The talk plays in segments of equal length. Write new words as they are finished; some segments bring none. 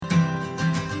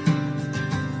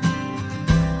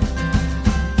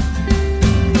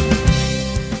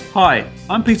Hi,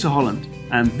 I'm Peter Holland,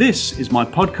 and this is my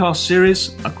podcast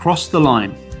series, Across the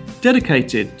Line,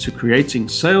 dedicated to creating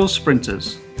sales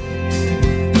sprinters.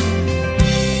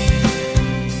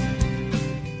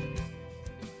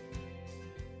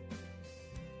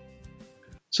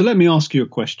 So let me ask you a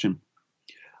question.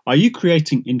 Are you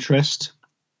creating interest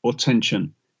or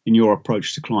tension in your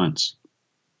approach to clients?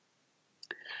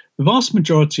 The vast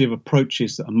majority of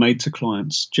approaches that are made to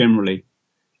clients generally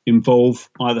involve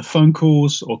either phone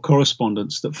calls or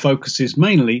correspondence that focuses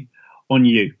mainly on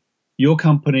you, your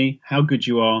company, how good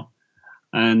you are,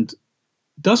 and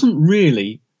doesn't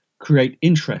really create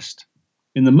interest.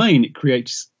 In the main, it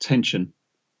creates tension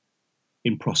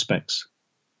in prospects.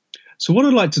 So what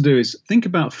I'd like to do is think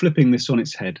about flipping this on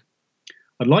its head.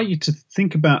 I'd like you to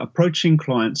think about approaching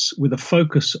clients with a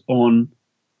focus on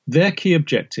their key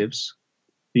objectives,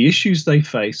 the issues they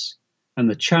face, and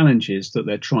the challenges that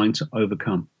they're trying to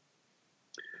overcome.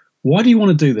 Why do you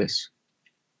want to do this?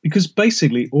 Because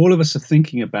basically all of us are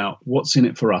thinking about what's in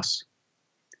it for us.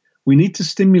 We need to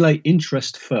stimulate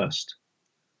interest first,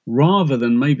 rather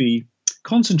than maybe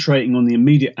concentrating on the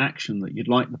immediate action that you'd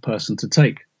like the person to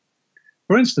take.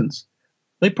 For instance,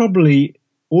 they probably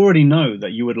already know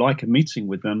that you would like a meeting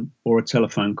with them or a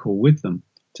telephone call with them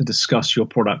to discuss your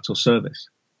product or service.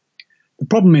 The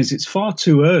problem is it's far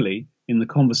too early in the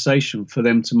conversation for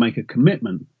them to make a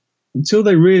commitment until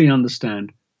they really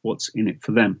understand what's in it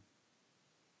for them.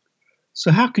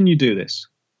 So how can you do this?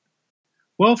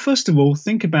 Well, first of all,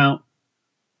 think about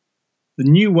the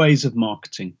new ways of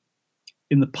marketing.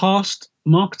 In the past,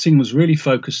 marketing was really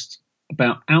focused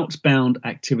about outbound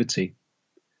activity.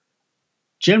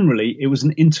 Generally, it was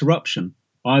an interruption,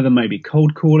 either maybe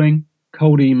cold calling,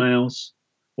 cold emails,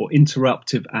 or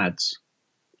interruptive ads.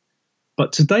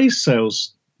 But today's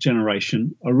sales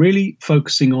generation are really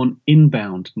focusing on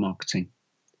inbound marketing.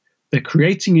 They're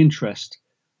creating interest,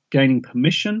 gaining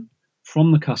permission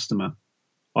from the customer,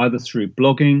 either through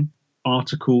blogging,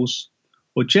 articles,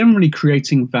 or generally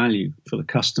creating value for the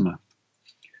customer.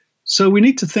 So we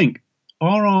need to think,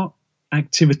 are our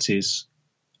activities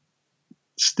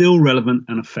still relevant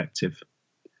and effective?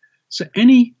 So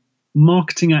any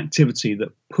marketing activity that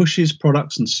pushes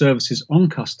products and services on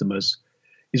customers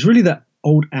is really that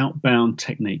old outbound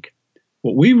technique.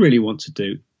 What we really want to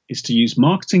do is to use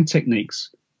marketing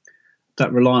techniques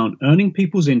that rely on earning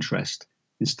people's interest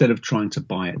instead of trying to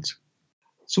buy it.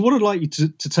 So what I'd like you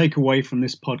to take away from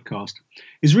this podcast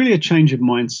is really a change of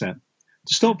mindset,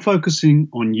 to stop focusing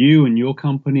on you and your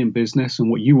company and business and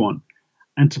what you want,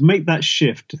 and to make that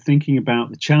shift to thinking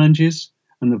about the challenges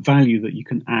and the value that you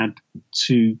can add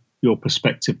to your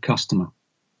prospective customer.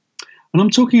 And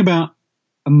I'm talking about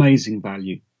amazing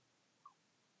value.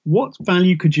 What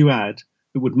value could you add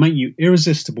that would make you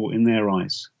irresistible in their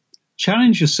eyes?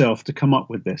 Challenge yourself to come up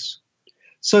with this.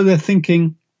 So they're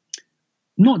thinking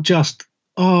not just,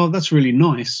 oh, that's really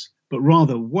nice, but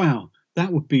rather, wow,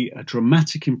 that would be a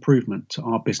dramatic improvement to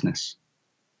our business.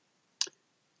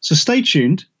 So stay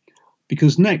tuned,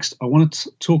 because next I want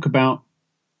to talk about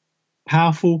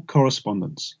powerful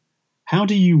correspondence. How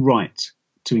do you write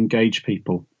to engage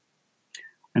people?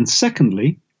 And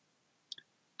secondly,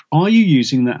 are you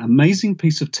using that amazing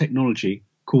piece of technology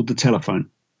called the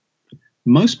telephone?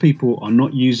 Most people are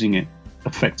not using it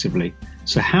effectively.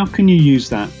 So how can you use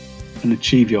that and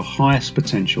achieve your highest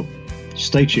potential?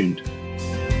 Stay tuned.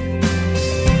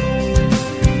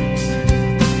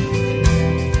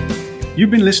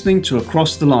 You've been listening to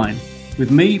Across the Line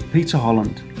with me, Peter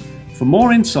Holland. For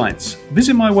more insights,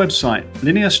 visit my website,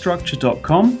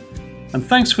 linearstructure.com, and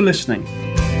thanks for listening.